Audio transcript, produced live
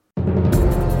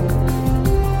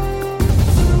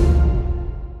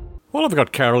Well, I've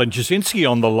got Carolyne Jasinski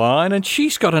on the line, and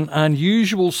she's got an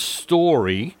unusual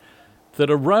story that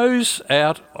arose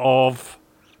out of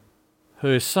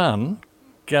her son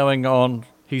going on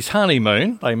his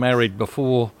honeymoon. They married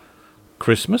before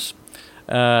Christmas,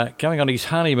 going on his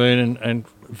honeymoon and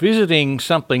visiting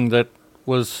something that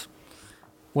was,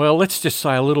 well, let's just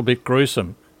say a little bit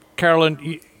gruesome.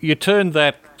 Carolyne, you turned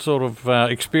that sort of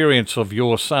experience of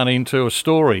your son into a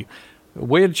story.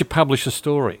 Where did you publish the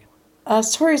story?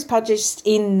 Story was published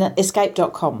in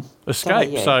escape.com.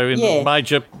 Escape, so in the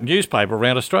major newspaper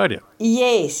around Australia?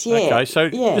 Yes, yeah. Okay, so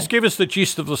just give us the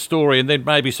gist of the story and then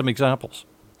maybe some examples.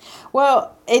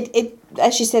 Well, it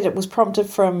as you said, it was prompted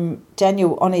from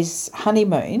Daniel on his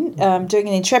honeymoon, doing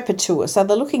an intrepid tour. So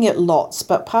they're looking at lots,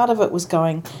 but part of it was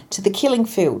going to the killing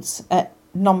fields at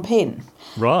Phnom Penh.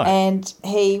 Right. And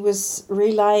he was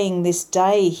relaying this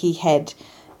day he had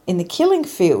in the killing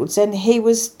fields, and he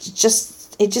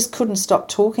just couldn't stop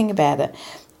talking about it.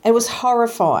 It was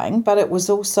horrifying, but it was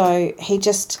also, he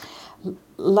just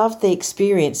loved the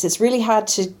experience. It's really hard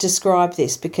to describe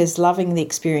this because loving the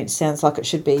experience sounds like it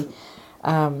should be,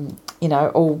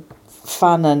 all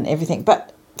fun and everything.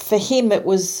 But for him, it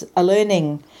was a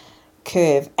learning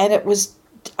curve, and it was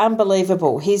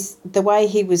unbelievable. The way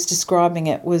he was describing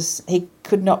it was, he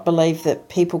could not believe that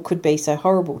people could be so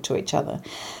horrible to each other.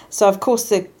 So, of course,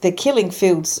 the killing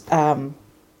fields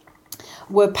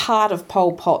were part of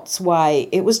Pol Pot's way.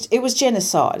 It was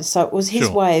genocide, so it was his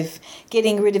way of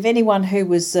getting rid of anyone who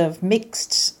was of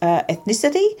mixed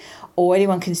ethnicity or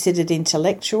anyone considered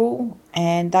intellectual.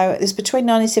 And it was between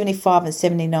 1975 and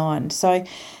 79. So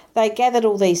they gathered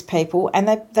all these people and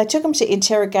they took them to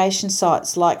interrogation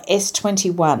sites like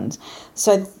S21.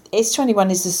 So S21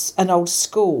 is an old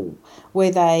school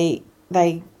where they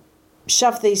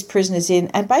shoved these prisoners in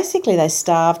and basically they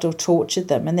starved or tortured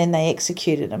them and then they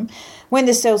executed them. When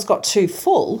the cells got too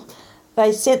full,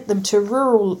 they sent them to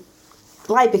rural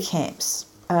labour camps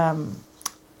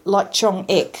like Chong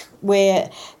Ek, where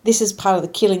this is part of the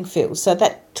killing field. So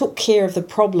that took care of the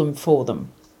problem for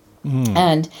them. Mm.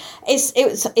 And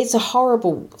it's a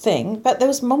horrible thing, but there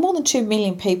was more than 2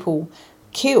 million people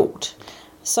killed.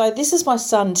 So this is my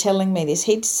son telling me this.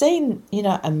 He'd seen,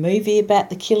 a movie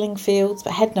about the killing fields,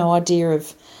 but had no idea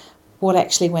of what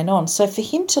actually went on. So for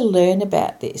him to learn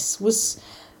about this was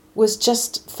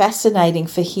just fascinating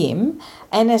for him.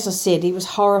 And as I said, he was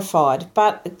horrified,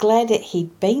 but glad that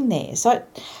he'd been there. So it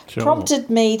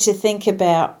prompted me to think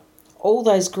about all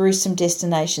those gruesome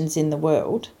destinations in the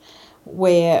world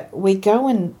where we go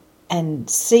and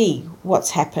see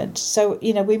what's happened. So,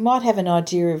 we might have an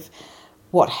idea of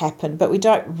what happened, but we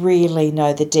don't really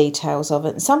know the details of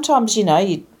it. And sometimes, you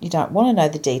don't want to know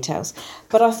the details.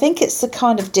 But I think it's the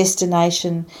kind of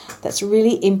destination that's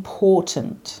really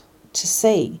important to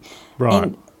see. Right.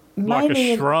 And like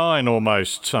a shrine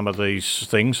almost, some of these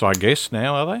things, I guess,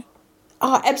 now, are they?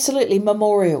 Oh, absolutely.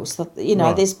 Memorials. Right.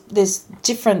 There's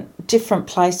different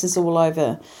places all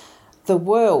over the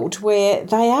world where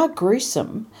they are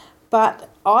gruesome, but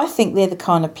I think they're the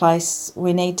kind of place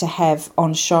we need to have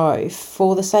on show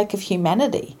for the sake of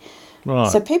humanity.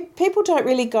 Right. So people don't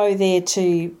really go there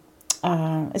to.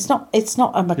 It's not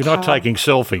a macabre. You're not taking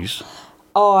selfies.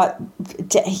 Oh,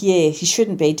 yeah, you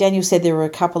shouldn't be. Daniel said there were a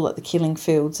couple at the killing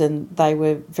fields, and they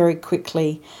were very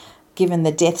quickly given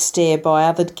the death stare by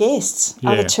other guests,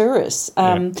 other tourists.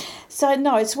 So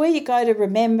no, it's where you go to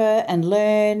remember and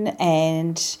learn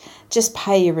and just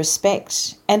pay your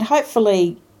respect, and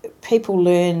hopefully people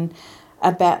learn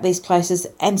about these places,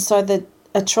 and so the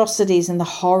atrocities and the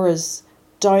horrors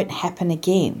don't happen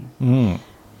again. Mm.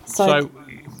 So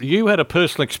you had a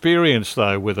personal experience,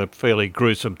 though, with a fairly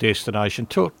gruesome destination.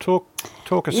 Talk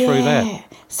us through that.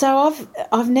 So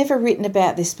I've never written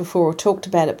about this before or talked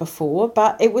about it before,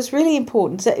 but it was really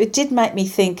important. So it did make me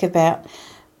think about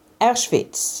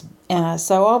Auschwitz.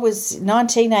 So I was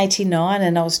 1989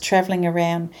 and I was travelling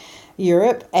around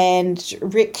Europe, and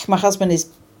Rick, my husband, is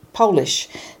Polish.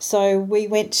 So we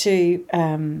went to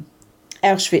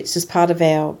Auschwitz as part of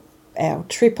our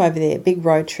trip over there, big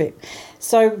road trip.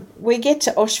 So we get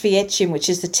to Auschwitz, which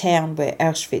is the town where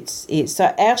Auschwitz is.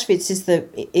 So Auschwitz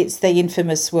is the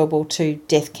infamous World War II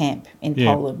death camp in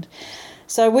Poland.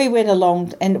 So we went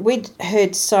along and we'd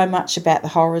heard so much about the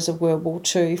horrors of World War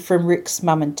II from Rick's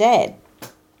mum and dad.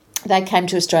 They came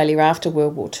to Australia after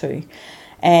World War II,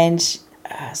 and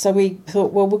so we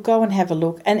thought, well, we'll go and have a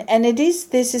look. And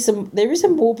there is a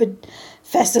morbid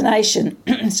fascination,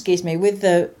 excuse me, with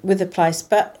the place,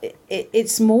 but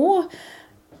it's more.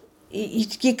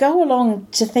 You go along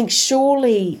to think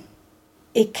surely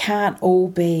it can't all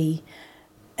be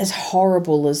as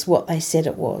horrible as what they said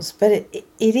it was, but it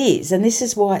is, and this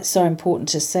is why it's so important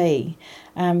to see.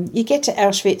 You get to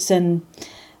Auschwitz and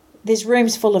there's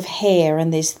rooms full of hair,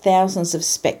 and there's thousands of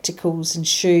spectacles and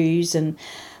shoes and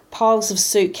piles of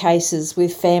suitcases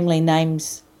with family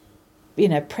names,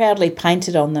 proudly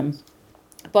painted on them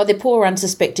by the poor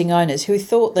unsuspecting owners who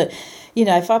thought that,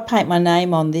 if I paint my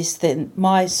name on this, then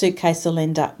my suitcase will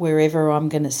end up wherever I'm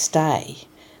going to stay.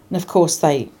 And of course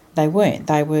they weren't.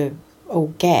 They were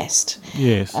all gassed.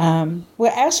 Yes.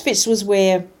 Well, Auschwitz was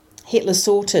where Hitler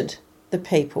sorted the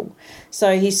people.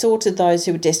 So he sorted those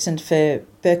who were destined for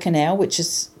Birkenau, which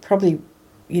is probably,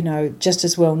 just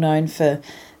as well known for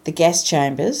the gas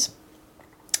chambers,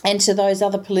 and to those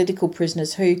other political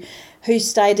prisoners who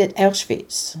stayed at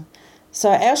Auschwitz. So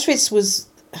Auschwitz was,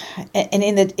 and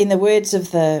in the words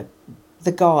of the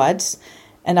guides,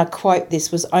 and I quote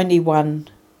this, was only one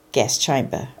gas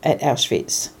chamber at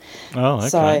Auschwitz. Oh,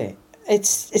 okay.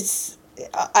 So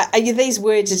these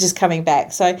words are just coming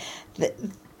back.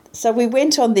 So we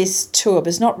went on this tour, but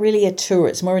it's not really a tour,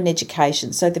 it's more an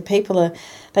education. So the people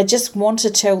they just want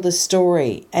to tell the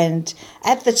story. And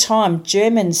at the time,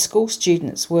 German school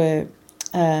students were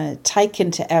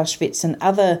taken to Auschwitz and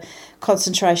other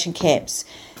concentration camps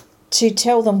to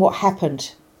tell them what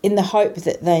happened, in the hope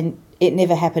that it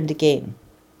never happened again.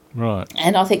 Right.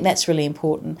 And I think that's really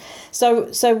important.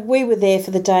 So we were there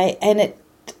for the day, and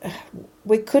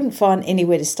we couldn't find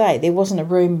anywhere to stay. There wasn't a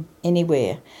room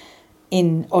anywhere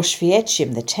in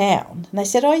Auschwitz, the town. And they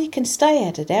said, you can stay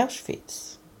out at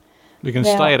Auschwitz. You can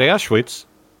stay at Auschwitz?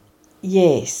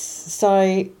 Yes.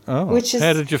 So, which is,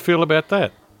 how did you feel about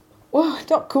that? Well,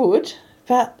 not good.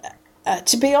 But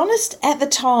to be honest, at the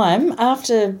time,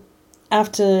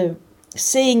 after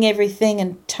seeing everything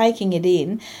and taking it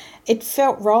in, it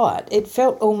felt right. It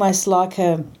felt almost like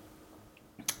a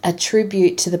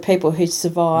tribute to the people who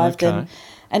survived. Okay.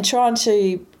 And trying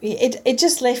to... It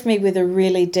just left me with a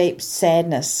really deep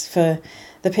sadness for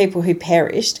the people who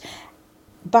perished,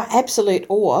 but absolute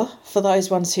awe for those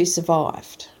ones who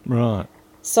survived. Right.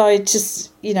 So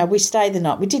just, we stayed the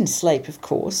night. We didn't sleep, of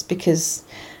course, because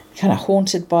kind of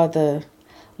haunted by the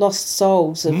lost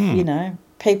souls of,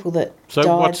 people that died.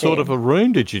 So what sort of a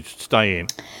room did you stay in?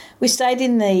 We stayed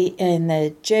in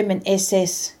the German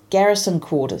SS garrison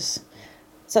quarters.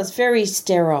 So it's very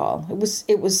sterile.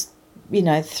 It was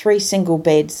 3 single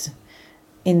beds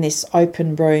in this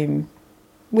open room,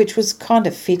 which was kind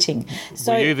of fitting.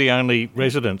 So, were you the only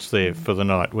residents there for the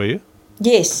night, were you?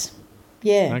 Yes.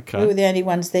 Yeah. Okay. We were the only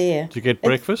ones there. Did you get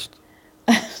breakfast?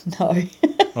 No.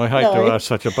 I hate to ask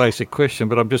such a basic question,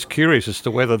 but I'm just curious as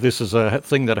to whether this is a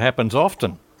thing that happens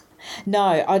often.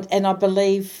 No, I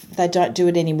believe they don't do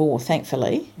it anymore,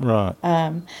 thankfully. Right.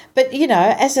 But,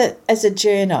 as a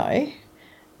journo,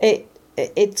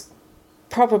 it's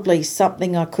probably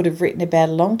something I could have written about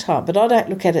a long time, but I don't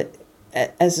look at it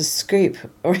as a scoop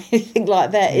or anything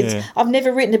like that. I've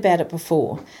never written about it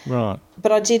before. Right.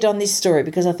 But I did on this story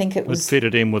because I think it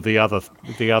fitted in with the other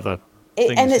things.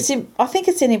 And I think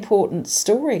it's an important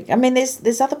story. I mean,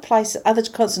 there's other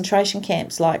concentration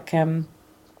camps like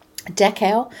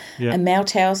Dachau and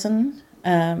Mauthausen.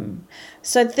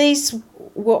 So these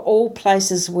were all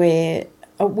places where...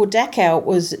 Dachau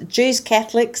was Jews,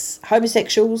 Catholics,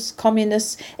 homosexuals,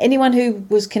 communists, anyone who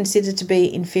was considered to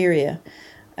be inferior.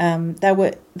 They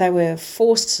were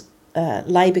forced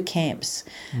labour camps.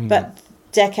 But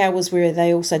Dachau was where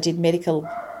they also did medical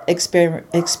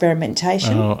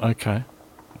experimentation. Oh, okay.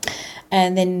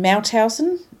 And then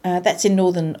Mauthausen, that's in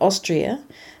northern Austria.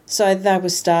 So they were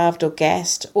starved or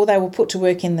gassed, or they were put to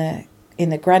work in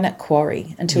the granite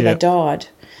quarry until they died.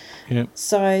 Yep.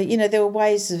 So, there were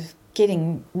ways of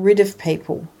getting rid of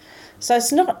people. So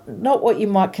it's not what you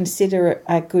might consider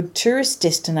a good tourist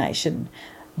destination,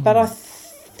 but I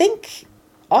think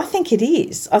it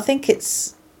is. I think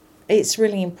it's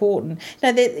really important.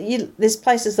 There's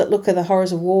places that look at the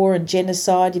horrors of war and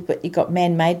genocide, but you've got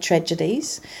man-made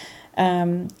tragedies.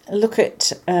 Look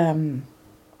at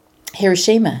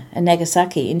Hiroshima and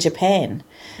Nagasaki in Japan.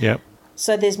 Yep.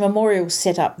 So there's memorials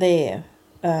set up there,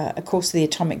 of course, the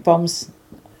atomic bombs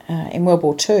in World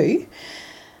War II.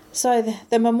 So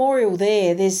the memorial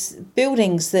there's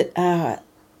buildings that are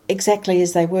exactly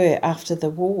as they were after the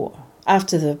war,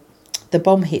 after the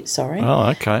bomb hit, sorry. Oh,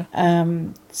 okay.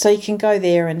 So you can go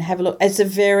there and have a look. It's a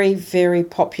very, very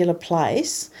popular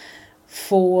place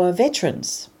for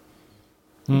veterans.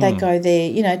 They go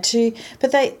there,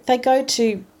 but they go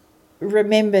to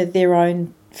remember their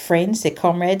own friends, their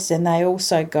comrades, and they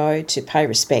also go to pay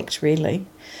respect, really.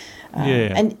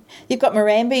 And you've got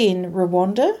Murambi in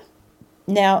Rwanda.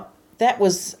 Now, that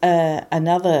was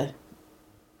another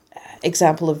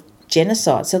example of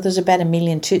genocide. So there's about 1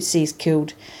 million Tutsis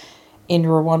killed in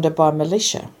Rwanda by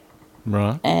militia.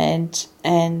 Right. And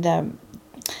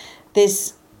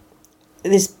there's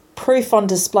proof on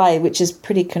display which is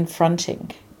pretty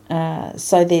confronting.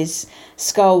 So there's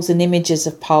skulls and images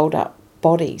of piled up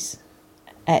bodies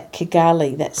at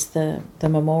Kigali. That's the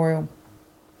memorial.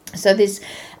 So there's,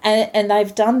 and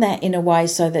they've done that in a way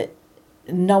so that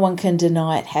no one can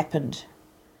deny it happened.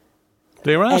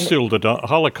 There are still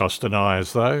Holocaust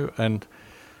deniers, though, and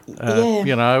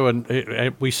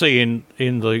we see in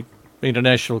the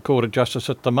International Court of Justice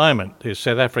at the moment, there's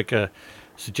South Africa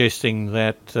suggesting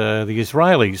that the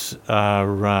Israelis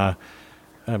are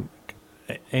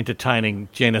entertaining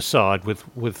genocide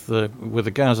with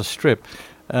the Gaza Strip,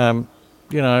 and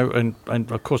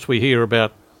of course we hear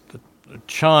about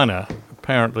China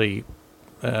apparently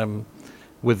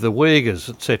with the Uyghurs,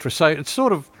 etc. So it's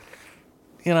sort of,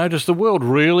 does the world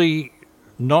really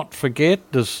not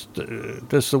forget? Does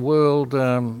the world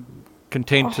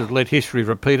content to let history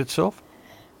repeat itself?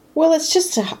 Well,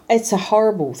 it's a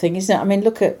horrible thing, isn't it? I mean,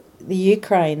 look at the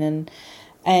Ukraine and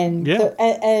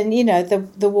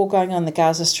the war going on in the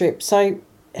Gaza Strip. So,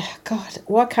 God,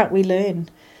 why can't we learn?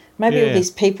 Maybe all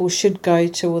these people should go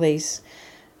to all these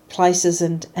places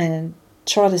and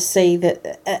try to see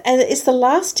that. And it's the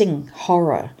lasting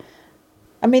horror.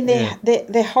 I mean,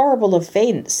 they're horrible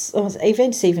events.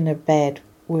 Events even a bad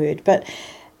word, but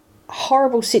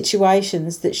horrible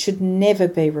situations that should never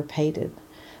be repeated.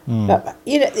 But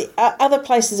other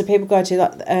places that people go to,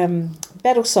 like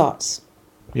battle sites.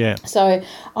 Yeah. So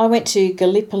I went to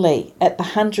Gallipoli at the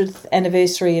 100th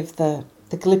anniversary of the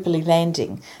Gallipoli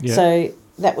landing. Yeah. So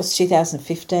that was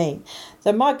 2015.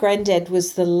 So my granddad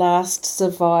was the last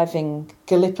surviving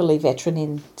Gallipoli veteran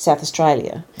in South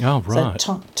Australia. Oh, right.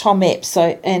 So Tom Epps.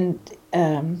 So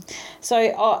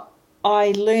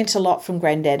I learnt a lot from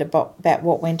Granddad about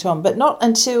what went on, but not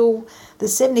until the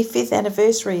 75th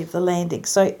anniversary of the landing.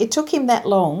 So it took him that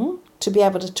long to be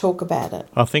able to talk about it.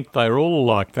 I think they're all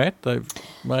like that.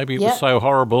 Maybe it was so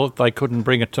horrible that they couldn't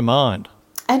bring it to mind.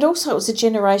 And also it was a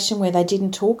generation where they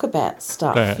didn't talk about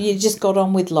stuff. Yeah. You just got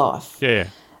on with life. Yeah.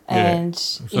 And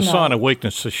it's a sign of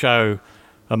weakness to show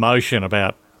emotion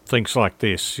about things like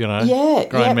this, Yeah.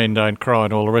 Grown men don't cry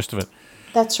and all the rest of it.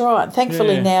 That's right.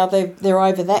 Thankfully now they're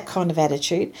over that kind of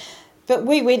attitude. But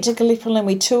we went to Gallipoli and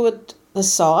we toured the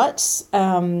sites.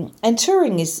 And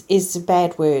touring is a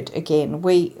bad word again.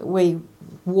 We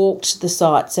walked the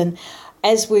sites, and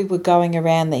as we were going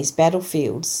around these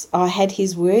battlefields, I had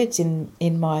his words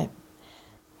in my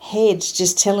head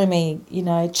just telling me,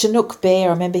 Chinook Bear,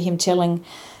 I remember him telling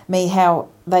me how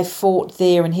they fought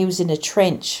there and he was in a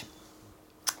trench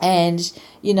and,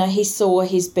 he saw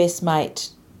his best mate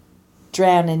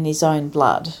drown in his own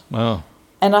blood. Oh.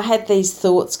 And I had these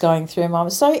thoughts going through my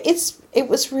mind. So it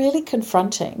was really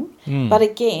confronting. But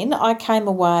again, I came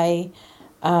away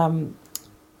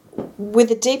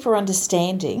with a deeper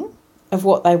understanding of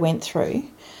what they went through.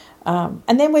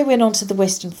 And then we went on to the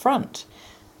Western Front.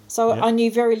 So I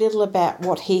knew very little about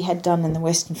what he had done in the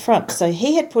Western Front. So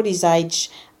he had put his age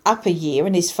up a year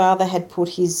and his father had put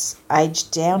his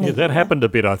age down a year. That happened a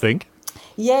bit, I think.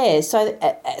 Yeah,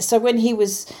 so when he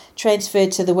was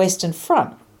transferred to the Western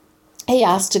Front, he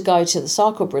asked to go to the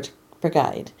Cycle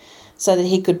Brigade so that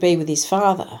he could be with his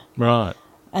father. Right.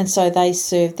 And so they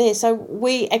served there. So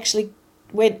we actually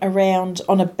went around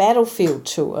on a battlefield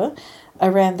tour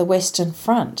around the Western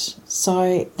Front.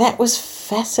 So that was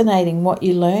fascinating what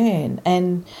you learn.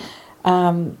 And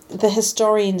the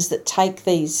historians that take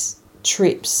these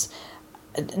trips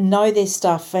know their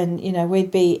stuff, and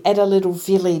we'd be at a little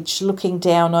village looking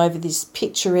down over this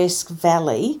picturesque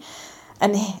valley,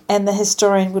 and the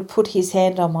historian would put his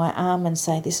hand on my arm and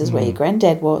say, "This is where your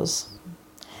granddad was,"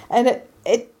 and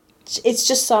it's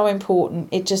just so important.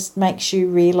 It just makes you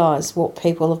realise what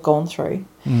people have gone through.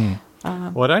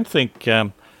 Well, I don't think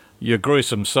your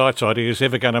gruesome sites idea is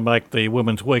ever going to make the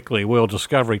Women's Weekly World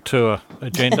Discovery Tour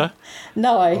agenda.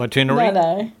 Itinerary.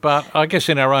 No. But I guess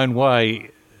in our own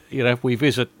way, if we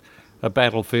visit a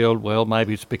battlefield, well,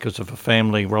 maybe it's because of a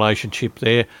family relationship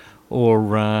there,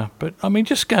 but I mean,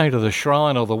 just going to the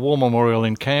shrine or the War Memorial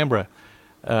in Canberra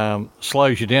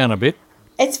slows you down a bit.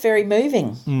 It's very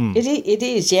moving. It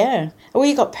is, yeah. Well,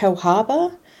 you got Pearl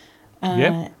Harbor,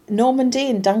 Normandy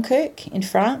and Dunkirk in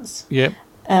France. Yep.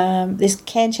 There's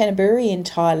Kanchanaburi in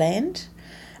Thailand.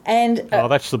 And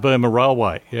that's the Burma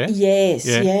Railway, yeah? Yes,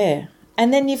 yeah.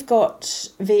 And then you've got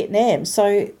Vietnam.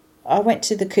 So I went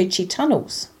to the Cu Chi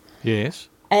tunnels. Yes.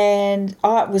 And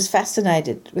I was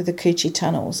fascinated with the Cu Chi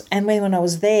tunnels. And when I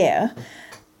was there,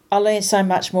 I learned so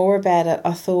much more about it.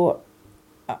 I thought,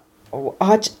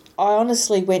 I I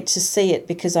honestly went to see it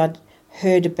because I'd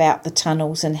heard about the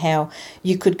tunnels and how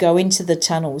you could go into the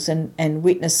tunnels and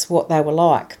witness what they were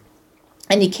like.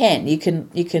 And you can.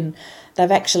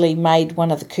 They've actually made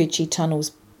one of the Coochie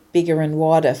tunnels bigger and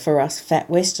wider for us fat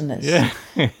Westerners. Yeah.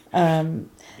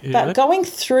 But going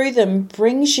through them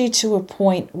brings you to a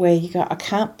point where you go, I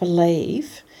can't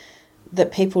believe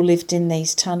that people lived in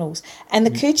these tunnels. And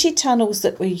the Coochie tunnels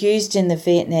that were used in the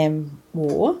Vietnam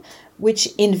War, which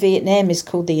in Vietnam is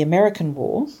called the American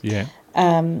War, Yeah.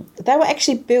 they were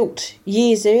actually built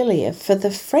years earlier for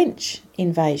the French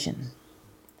invasion.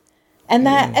 And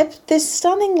they're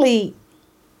stunningly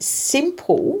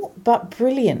simple but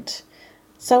brilliant.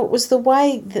 So it was the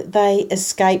way that they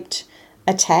escaped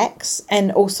attacks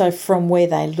and also from where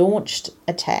they launched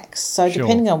attacks. So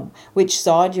depending on which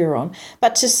side you're on.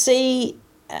 But to see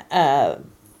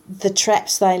the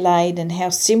traps they laid and how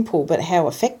simple but how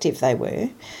effective they were,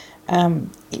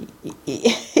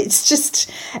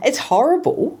 it's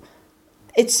horrible.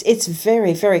 It's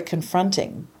very, very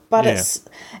confronting. But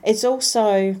it's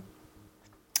also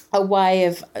a way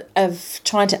of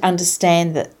trying to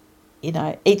understand that,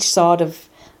 each side of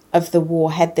the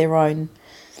war had their own.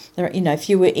 If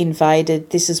you were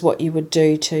invaded, this is what you would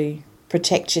do to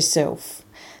protect yourself.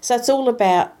 So it's all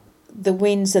about the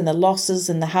wins and the losses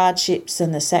and the hardships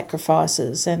and the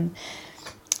sacrifices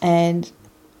and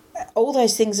all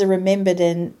those things are remembered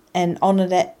and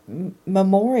honoured at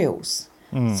memorials.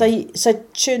 So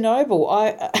Chernobyl,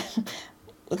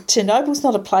 Chernobyl's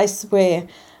not a place where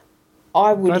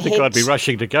I would. I don't think I'd be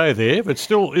rushing to go there, but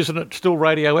still, isn't it still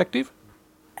radioactive?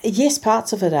 Yes,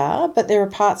 parts of it are, but there are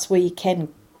parts where you can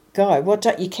go.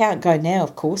 You can't go now,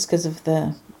 of course, because of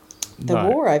the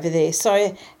war over there.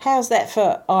 So how's that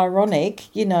for ironic?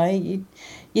 You'd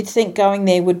think going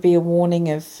there would be a warning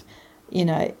of,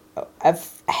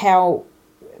 of how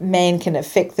man can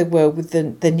affect the world with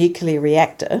the nuclear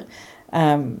reactor,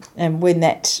 and when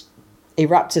that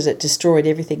erupted, it destroyed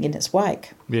everything in its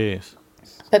wake. Yes.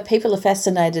 But people are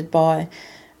fascinated by,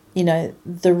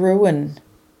 the ruin,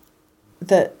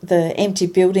 the empty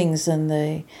buildings and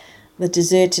the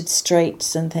deserted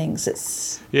streets and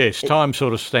things. Time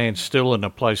sort of stands still in a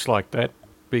place like that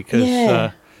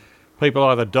because people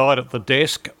either died at the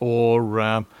desk or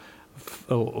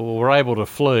were able to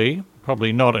flee.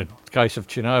 Probably not in the case of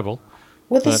Chernobyl.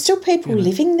 Well, there's still people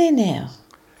living there now.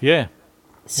 Yeah.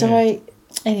 So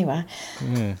anyway,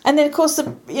 and then of course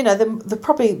the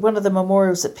probably one of the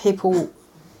memorials that people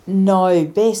know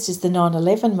best is the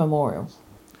 9/11 Memorial,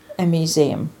 a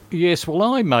museum. Yes, well,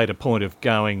 I made a point of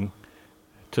going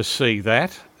to see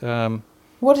that.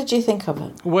 What did you think of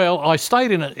it? Well, I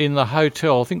stayed in the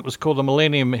hotel. I think it was called the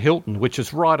Millennium Hilton, which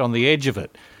is right on the edge of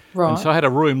it. Right. And so I had a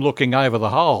room looking over the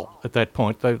hole at that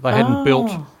point. They hadn't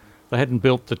built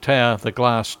the tower, the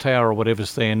glass tower or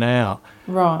whatever's there now.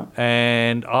 Right.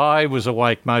 And I was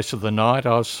awake most of the night.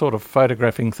 I was sort of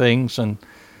photographing things, and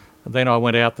then I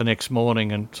went out the next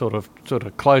morning and sort of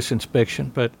close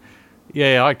inspection. But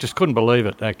I just couldn't believe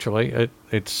it. Actually,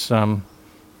 it's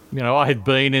I had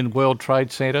been in World Trade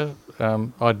Center.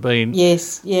 I'd been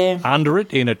under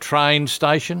it in a train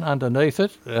station underneath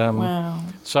it. Wow.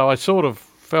 So I sort of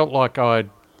felt like I'd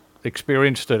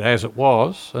experienced it as it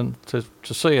was, and to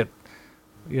see it,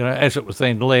 as it was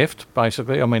then left,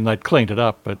 basically. I mean, they'd cleaned it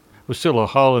up, but it was still a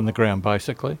hole in the ground,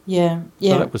 basically. Yeah.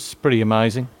 So that was pretty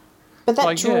amazing. But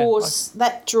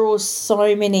that draws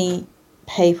so many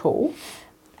people.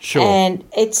 Sure. And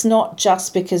it's not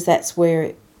just because that's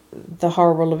where the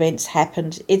horrible events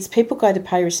happened. It's people go to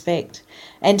pay respect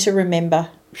and to remember.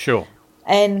 Sure.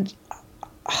 And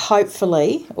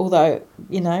hopefully, although,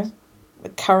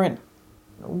 current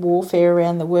warfare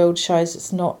around the world shows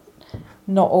it's not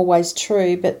always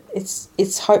true, but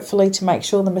it's hopefully to make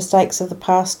sure the mistakes of the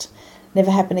past never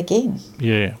happen again.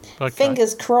 Yeah. Okay.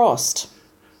 Fingers crossed.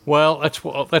 Well,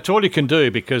 that's all you can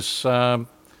do because,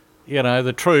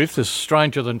 the truth is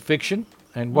stranger than fiction,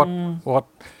 and what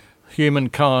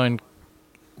humankind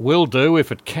will do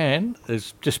if it can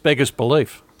is just beggars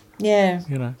belief. Yeah.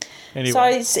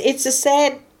 Anyway. So it's a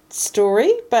sad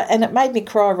story, and it made me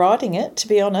cry writing it, to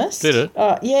be honest. Did it?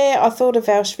 I thought of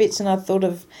Auschwitz and I thought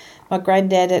of my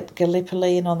granddad at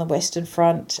Gallipoli and on the Western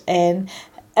Front, and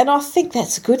I think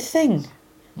that's a good thing.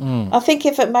 I think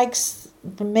if it makes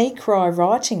me cry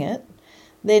writing it,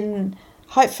 then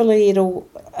hopefully it'll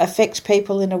affect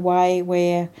people in a way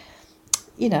where,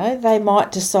 they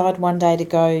might decide one day to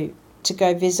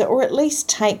go visit, or at least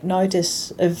take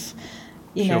notice of,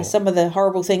 some of the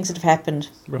horrible things that have happened.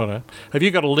 Righto. Have you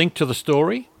got a link to the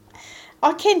story?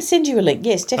 I can send you a link,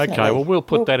 yes, definitely. Okay, well, we'll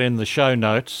put that in the show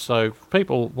notes. So if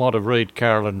people want to read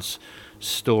Caroline's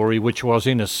story, which was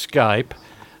in Escape,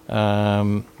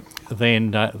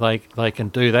 then they can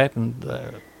do that, and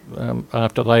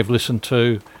after they've listened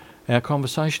to our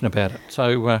conversation about it.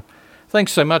 So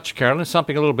thanks so much, Carolyne.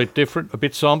 Something a little bit different, a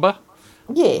bit sombre.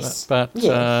 Yes.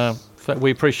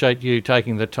 We appreciate you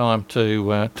taking the time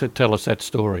to tell us that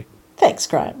story. Thanks,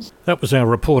 Graham. That was our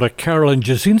reporter Carolyne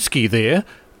Jasinski there,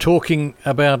 talking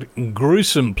about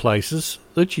gruesome places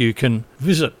that you can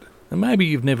visit. And maybe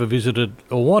you've never visited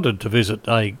or wanted to visit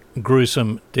a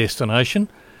gruesome destination,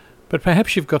 but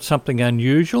perhaps you've got something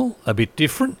unusual, a bit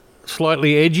different,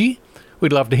 slightly edgy.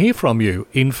 We'd love to hear from you.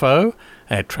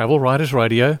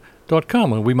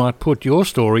 info@travelwritersradio.com, and we might put your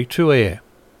story to air.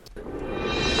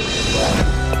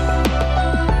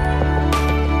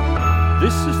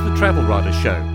 This is the Travel Writers Show,